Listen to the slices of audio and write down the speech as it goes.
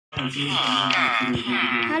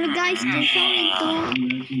Hello guys,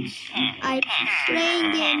 I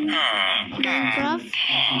playing game Minecraft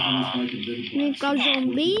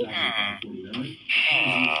Zombie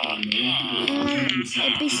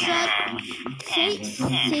episode 6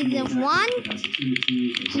 season 1.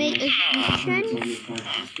 Make a mission.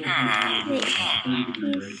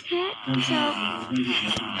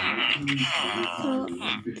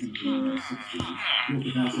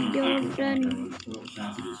 Jordan.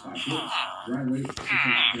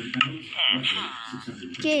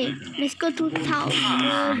 Okay, let's go to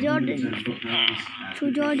Jordan. To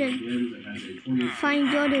Jordan. Find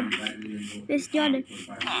Jordan. Where's Jordan?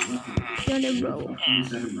 Jordan, bro.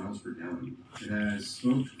 It has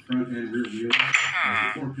spoked front and rear wheels,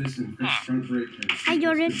 four-piston fixed front brake, and hi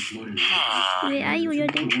Jordan. Where are you,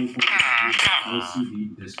 Jordan? LCD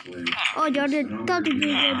display. Oh, Jordan, talk to you,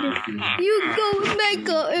 Jordan. You go make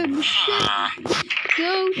a shit.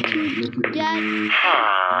 Go to that.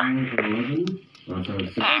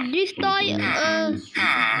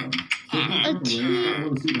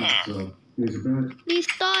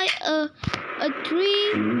 Destroy a tree.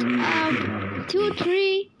 2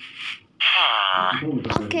 3.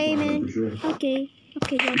 Okay, man. Okay,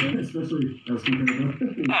 Jordan.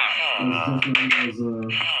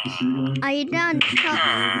 I done.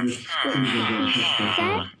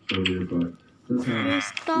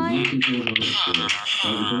 Restore. Restore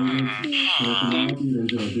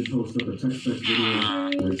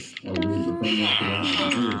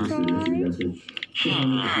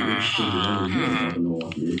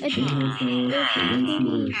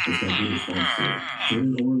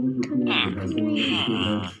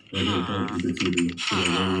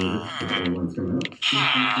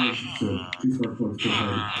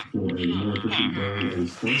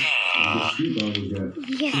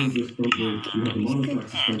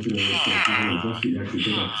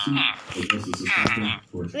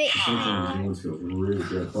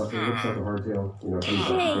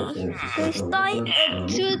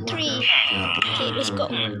 2 3. Okay, let's go.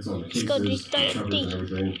 Let's go restore 3.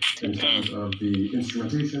 In terms of the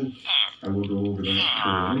instrumentation, I will go over that for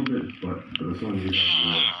a little bit, but for this one we have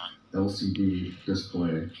the LCD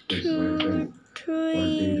display, basically everything,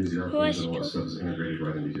 gauges, the airplanes, and all that stuff is integrated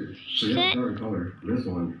right into here. So you have dark color. This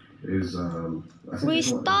one is I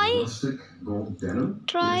think rustic gold denim.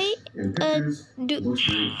 Try in pictures, looks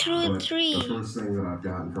great, 2 but 3. the first thing that I've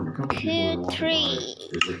gotten from a couple people that walk by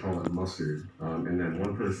is they call it mustard. And then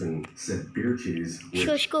one person said beer cheese, which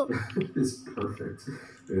is perfect.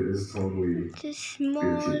 It is totally beer cheese. What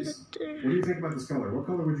do you think about this color? What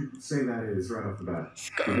color would you say that is right off the bat?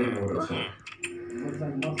 You don't know what it's called. Looks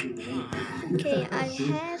like mustard. Okay, I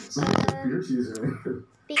have beer cheese in it.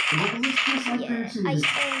 I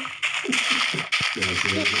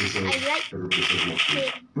like everybody says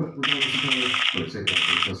mustard. But we're going to take that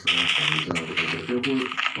for the test run, and we're going to feel for it.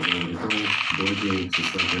 I'll go into control, braking,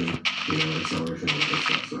 suspension, acceleration, all that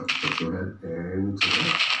stuff. So let's go ahead and take it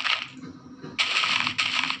out.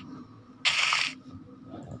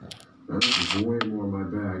 Now this is way more in my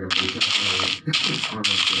bag. I've been testing it.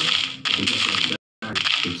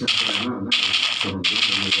 The test right now. So I'm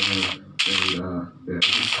getting it and it's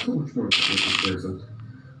so much more than a comparison.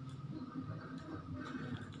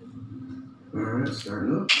 Alright,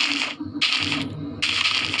 starting up.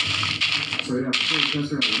 So yeah, the first test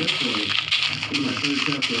ride on this one, this is my third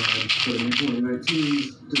test ride for the new 2019.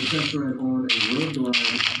 Did a test ride on a road glide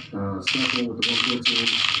special with the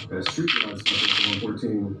 114 and a street glide special with the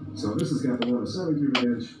 114. So this has got the 107 cubic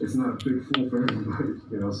inch. It's not a big fool for everybody,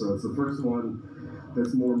 so it's the first one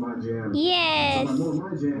that's more my jam. Yes. So by more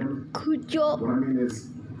my jam, good job. What I mean is,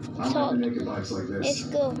 I like the naked bikes like this. Let's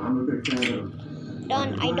go. I'm a big fan of.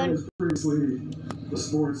 I don't. Previously, the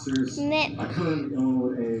Sportsters. I currently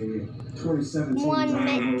own a 2017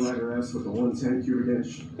 Lowrider S with a 110 cubic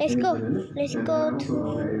inch. Let's go. Let's go to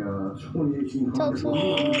a 2018 talk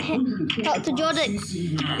to Jordan.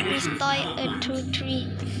 Let's start at 2 3.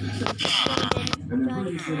 And then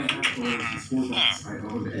previously I had for the sport box, I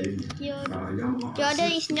owned a Yamaha.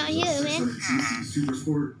 Jordan is not here, man. Super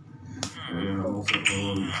Sport. And I also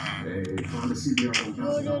own a Honda CBR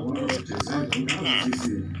 1001, which is a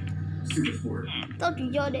 1000cc Super Sport. Talk to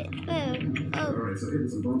Jordan. Alright, so hitting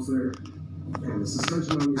some bumps there. And the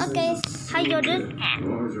suspension on these okay, hi Jordan.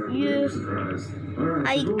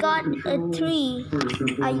 I got a 3.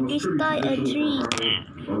 I destroyed a 3.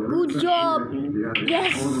 Good job.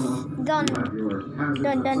 Yes. Done. Done.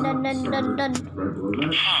 Right below that,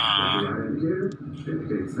 the eye indicator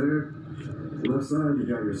indicates there. Left side, you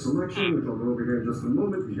got your selection, which I'll go over here in just a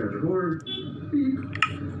moment. You got your horn, beep.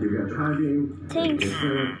 You got your high beam. Thanks.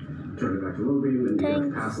 turn it back to low beam, and you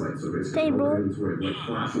got pass lights. So basically, bro. lanes where like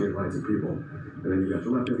flashing your lights at people, and then you got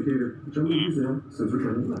your left indicator, which I'm going to use now since we're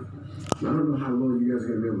turning left. Now, I don't know how well you guys are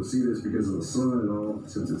going to be able to see this because of the sun and all,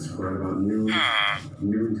 since it's right about noon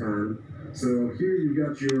time. So here you've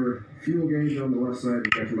got your fuel gauge on the left side,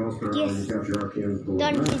 you've got your miles per hour, you've got your RPMs below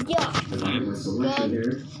Done. that. Good job. And I have my selection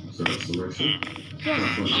here. So that's selection.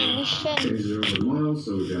 Mission. Change it over to miles,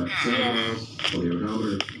 so we've got 7 miles on the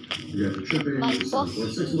odometer. You got your trip A, which is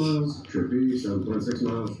 7.6 miles, trip B, 7.6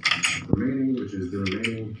 miles, remaining, which is the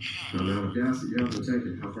remaining amount of gas that you have in the tank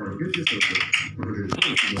and how far it gets you, so it's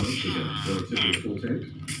 120 miles, so you got relatively full tank.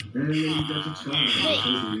 And then you got your time, because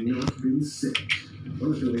you're not being sick.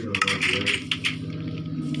 I'm just going to leave it on the way.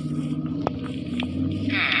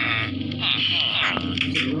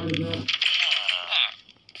 So right about,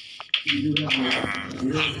 you do have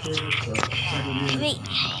your indicator, so second gear. Wait.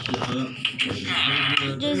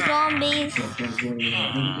 The zombies.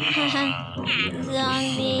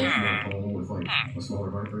 Zombies.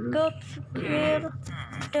 Go secure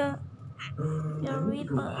the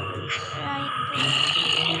Reaper right.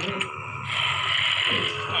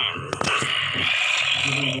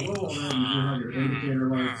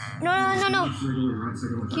 No.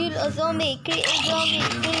 Kill a zombie. Kill a zombie.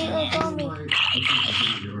 Kill a zombie.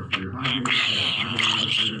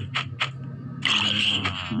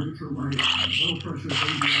 Neutral light, low pressure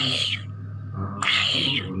ABS,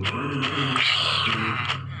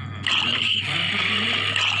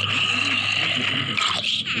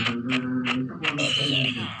 and then a couple other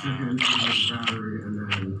things like check in battery and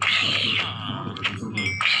then followers or something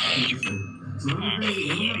interesting. So everything,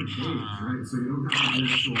 you don't have a gauge, right? So you don't have an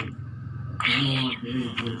actual analog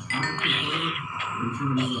gauge, which I prefer in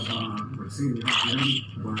terms of like seeing the RPM,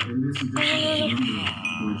 but in this you just have a number,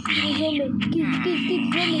 which is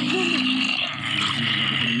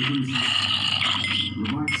the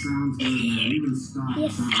mic sounds good, and then even stop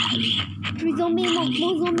sounds good. 3 zombie, more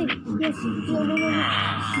zombie. Yes. No.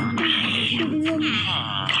 Shoot zombie.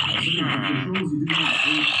 Controls you do have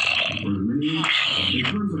or the menu. In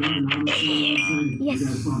terms of ergonomics, yes.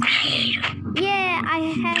 Yeah, I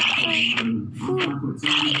have food.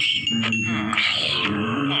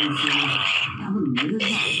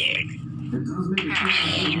 It does make it feel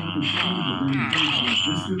like control, but then in terms of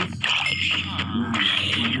distance,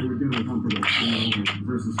 like they would get uncomfortable,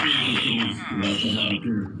 versus field controls, you have up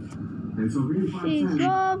here. And so being 5'10",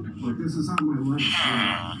 like this is how my legs feel.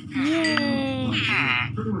 Yeah.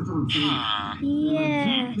 Pretty much on the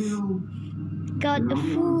Yes. Got the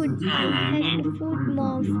food. I have the food,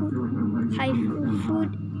 more food. I have food.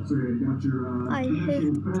 So you got your, I have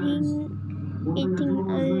eating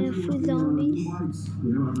food zombies.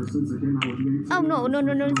 Oh no,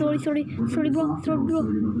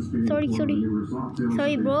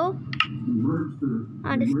 sorry bro.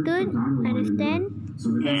 Understand? So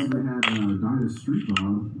they basically had Dyna Street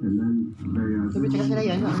Mob, and then they cakap sekali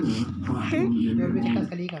ya, enggak? Dia boleh cakap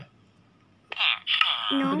sekali ke?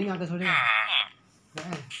 No. Kau dengar ke suara dia? Tak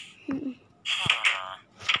kan?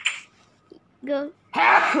 Go.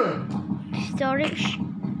 Storage.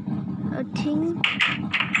 A thing.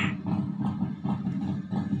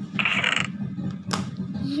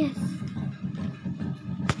 Yes.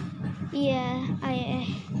 Yeah, I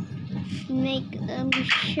make a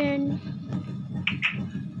mission.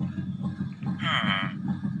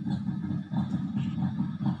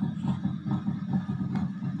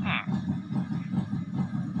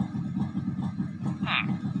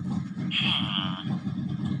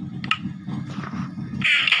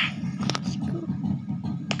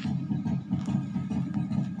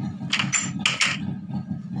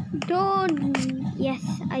 Done. Yes,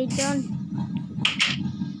 I done.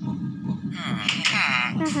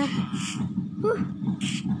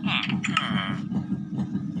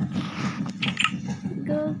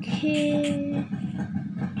 Okay.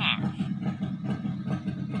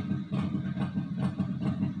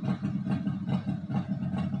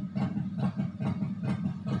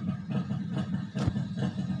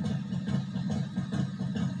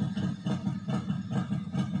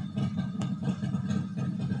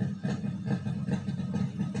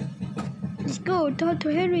 Let's go. Talk to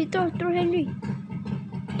Henry. Talk to Henry.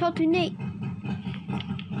 Talk to Nate.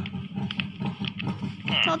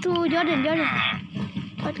 Talk to Jordan.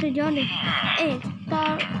 Talk to Jordan. Hey,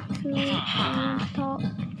 talk to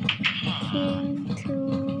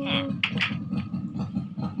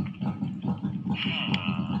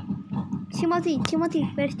Timothy.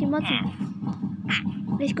 Where's Timothy?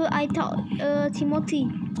 Let's go. I talk Timothy.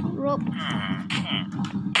 Rob.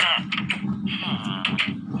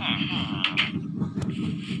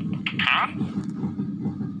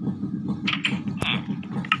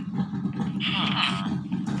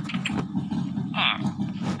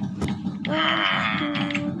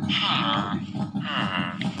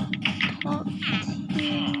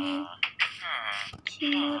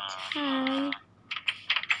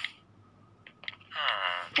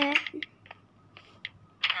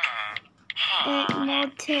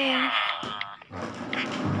 mountain.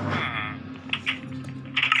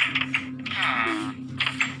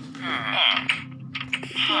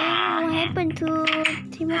 What happened to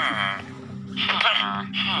Timothy?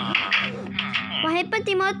 What happened,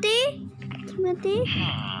 Timothy? Timothy?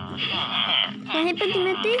 What happened,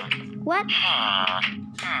 Timothy? What?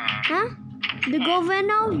 Huh? The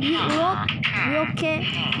governor? You okay?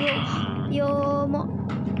 Your mom?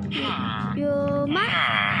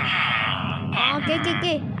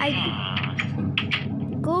 Okay. I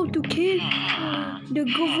go to kill the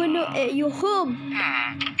governor at your home.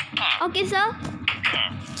 Okay, sir.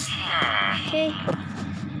 Okay.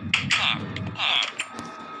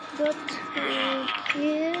 Go to kill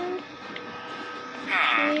the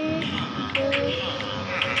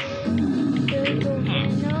governor.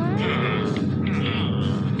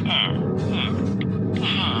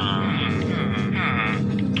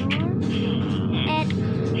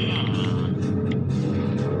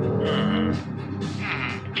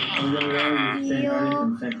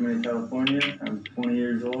 From San Clemente, California. I'm 20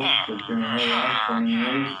 years old, lived here my whole life, born and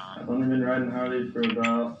raised. I've only been riding Harleys for I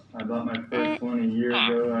bought my first one a year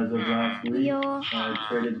ago as of last week. I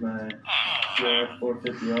traded my CRF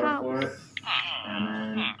 450R for it, and then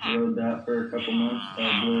rode that for a couple months. I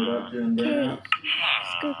blew it up doing burnouts,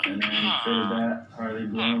 and then traded that Harley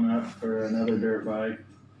blown up for another dirt bike,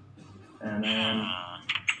 and then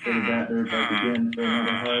traded that dirt bike again for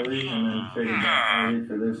another Harley, and then traded that Harley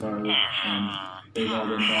for this Harley, and they've all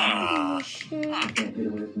been dying. I can't get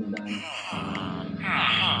away from the dying.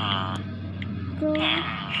 Go.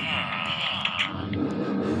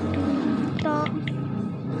 Stop.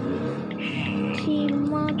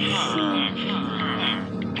 Timothy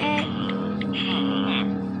at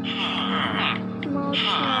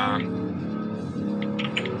motel.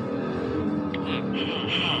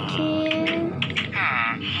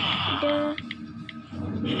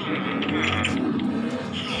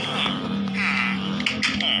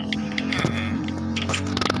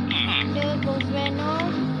 Kill the governor.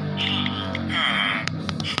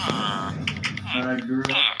 I grew up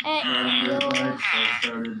riding dirt bikes. I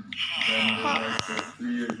started riding dirt bikes at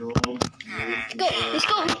 3 years old. Let's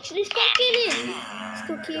go kill him. Let's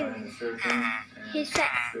go kill him. He's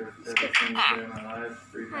fat. Surfed every single day of my life,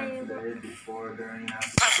 3 times a day, before, during, and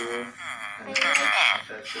after school. And I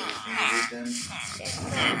sex every single weekend.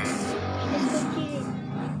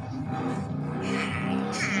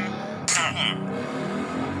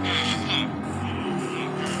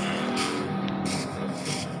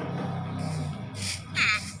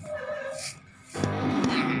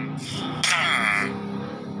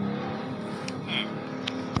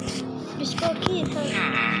 Let's go kill him.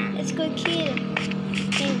 Let's go kill him.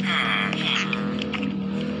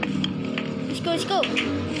 Let's go kill him. Let's go.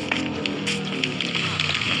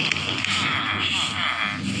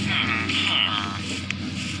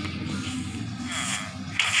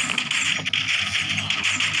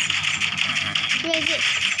 Where is it?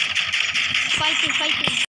 Fighting.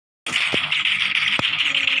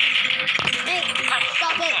 Hey,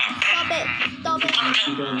 stop it.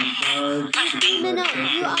 Criminal,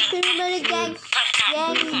 you are criminal gang. I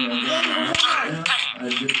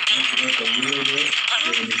just talked about a little bit.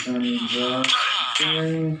 The signs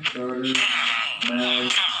steering, starters,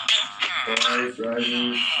 mags, bars,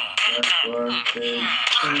 risers, gas bar, cage,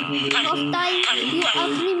 Hostile, you are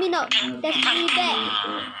criminal. That's really bad.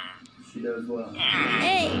 She does well.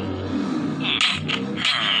 Hey.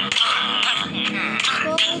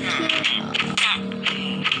 Go kill.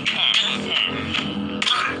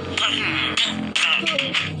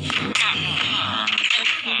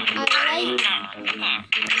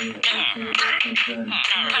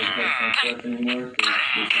 Anymore, this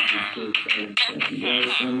is just too exciting. Thank you guys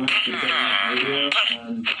so much for checking out the video,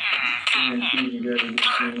 and guarantee you guys will be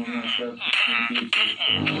seeing all my stuff in the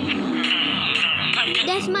future.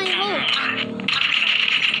 That's my home.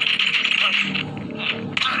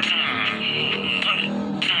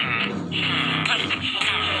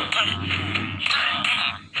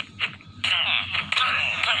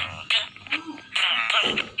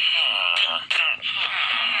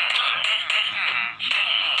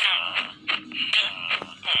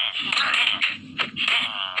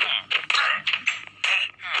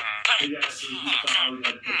 Yeah, so we thought we had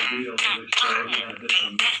to put the video on the show. We had a bit of a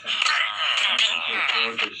mishap.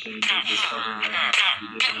 The Shane was recovering right now. He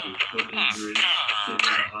did have a foot injury. Getting to the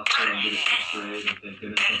hospital and getting x-rayed, and thank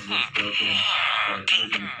goodness nothing was broken. But he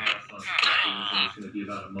was in the past on crutches, and it's going to be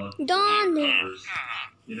about a month. Done. Recovers.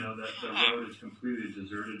 you know, that the road is completely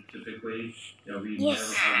deserted typically. You know, we Yes.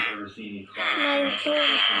 never have ever seen any cars My on the home.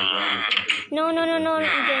 road. No, no, no, no,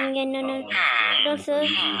 again, no, no. Don't, sir.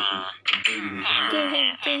 Kill him,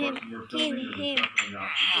 kill him, kill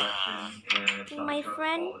him. My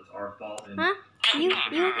friend. Huh? You.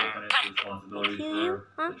 Kill you?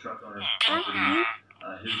 Huh? Huh? You?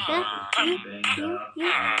 Huh? You?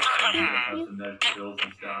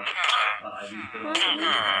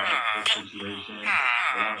 Situation. I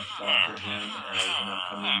want to sponsor him as an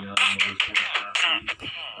upcoming young motorsports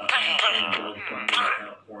athlete. And GoFundMe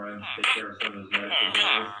account for him to take care of some of his medical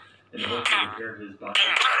bills and also repair his bike.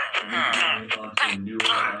 And maybe going onto a newer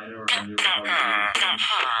liner or a newer Harley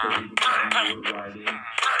so he can continue riding and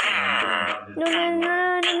going about his No, no,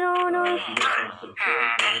 no, no, no. if you guys want to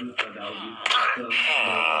support him, that would be awesome. No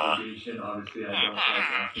obligation. Obviously, I don't like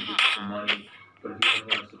asking people for money. But if you guys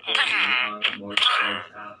want to support a young motorsports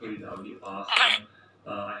athlete, that would be awesome. I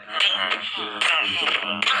have in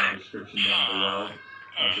the description down below,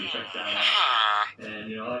 so check that out. And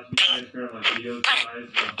you know, I like to be transparent on my videos, guys.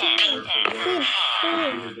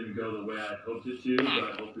 It didn't go the way I hoped it to, but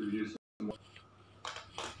hopefully we do some more.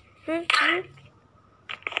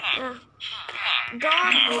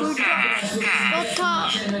 Dog, good job. Go talk.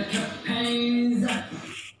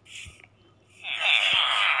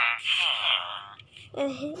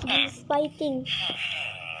 He's fighting.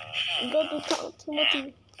 Go to talk to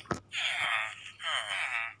Timothy.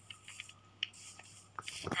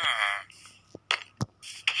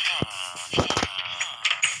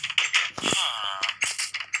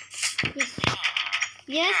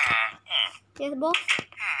 Yes. Yes, boss.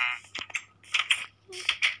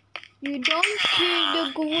 You don't kill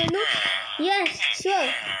the governor? Yes, sure.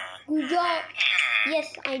 Good job.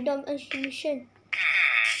 Yes, I done a mission.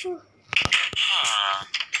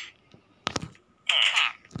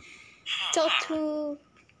 Talk to...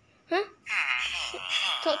 Huh?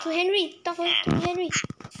 Talk to Henry. Talk to Henry.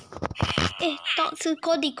 Talk to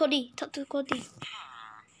Cody. Talk to Cody. Talk to Cody.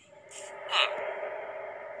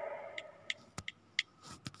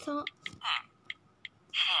 Talk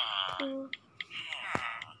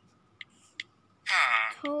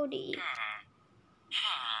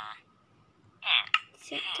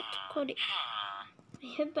to Cody. I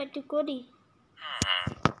head back to Cody.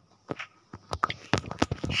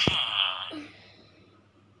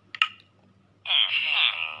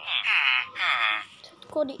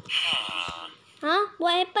 Cody. Huh?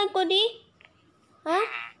 What happened, Cody? Huh?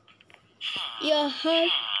 Your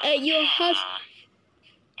house.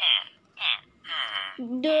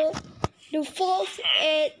 The folks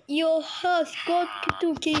at your house got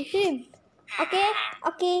to kill him. Okay,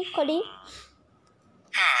 Cody.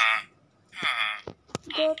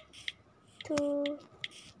 Go to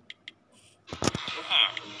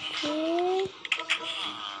kill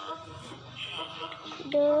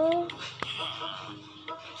the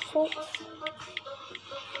folks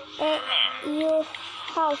at your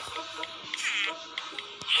house.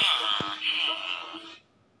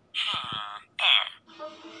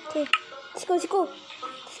 Okay, let's go. Set.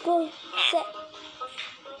 Let's go.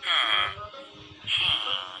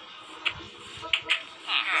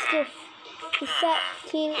 Set.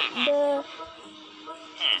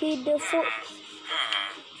 Kill the folks.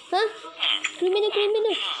 Huh? Criminal.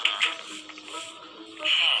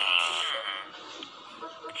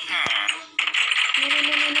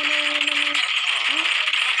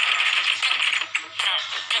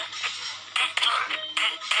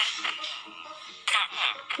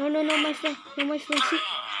 No, my friend. No, my friend.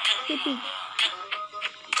 Sleeping.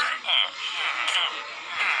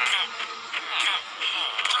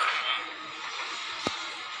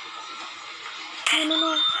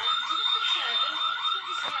 No.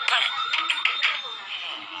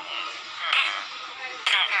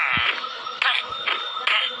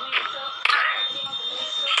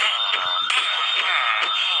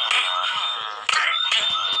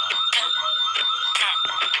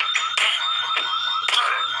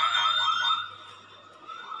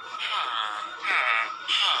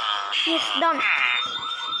 Yes, done.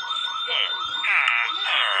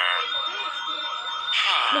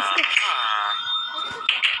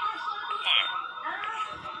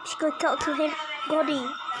 Let's go talk to him. Cody.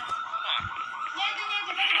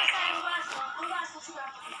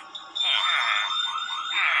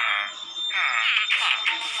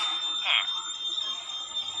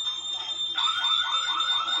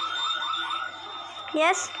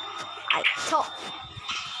 Yes, I talk.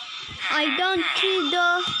 I don't kill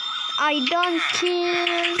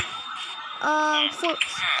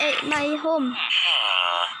folks at my home.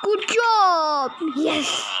 Good job.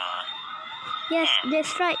 Yes,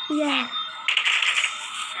 that's right. Yeah.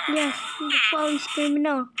 Yes, the foul is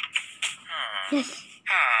criminal. Yes.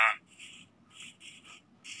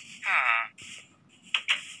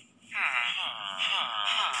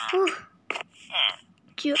 Ooh.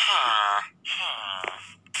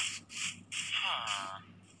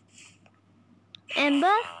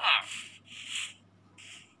 Amber?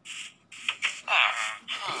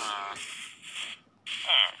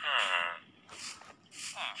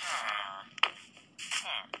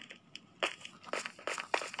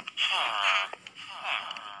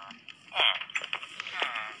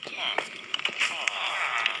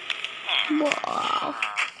 Wow.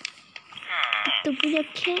 Itu punya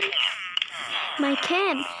camp. My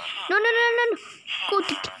camp. No. Go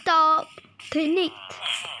to TikTok. Nick.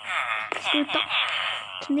 Let's go talk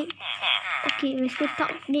to Nick. Okay, let's go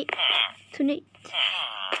talk Nick. To Nick.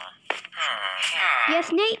 Yes,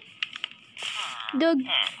 Nick. The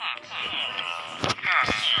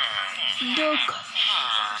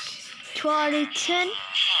quality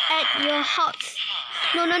at your house.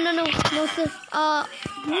 No, sir.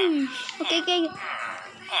 Okay.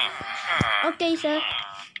 Okay, sir.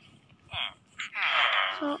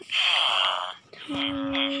 So,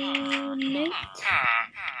 tonight,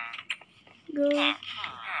 go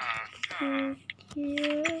to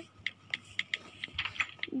here.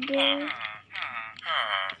 The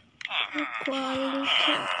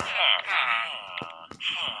quality.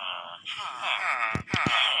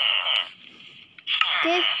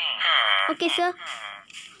 Okay, sir.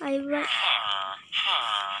 I write.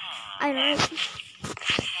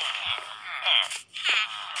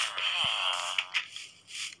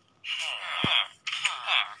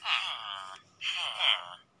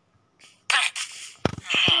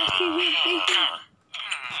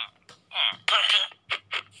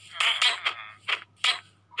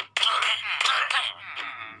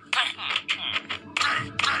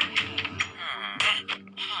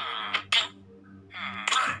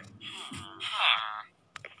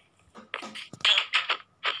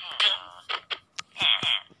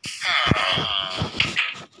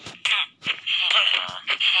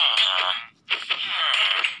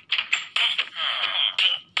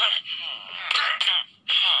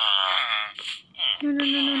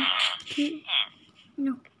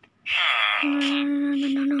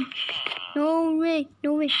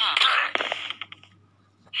 No way.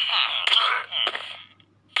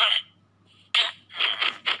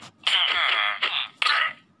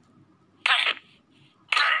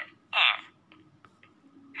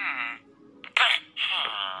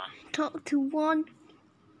 Talk to one.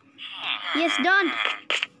 Yes, done.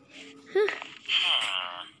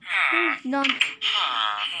 Done.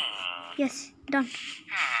 Yes, done.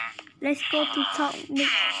 Let's go to talk Nick.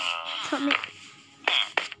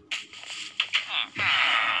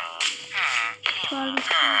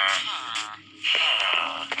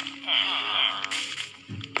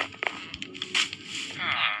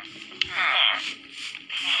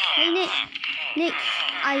 Hey Nick,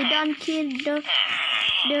 I done killed the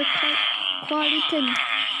qualiton.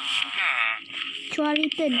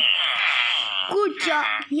 Good job.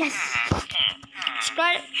 Yes.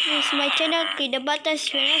 Subscribe to my channel, click the button,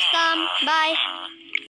 next time. Bye.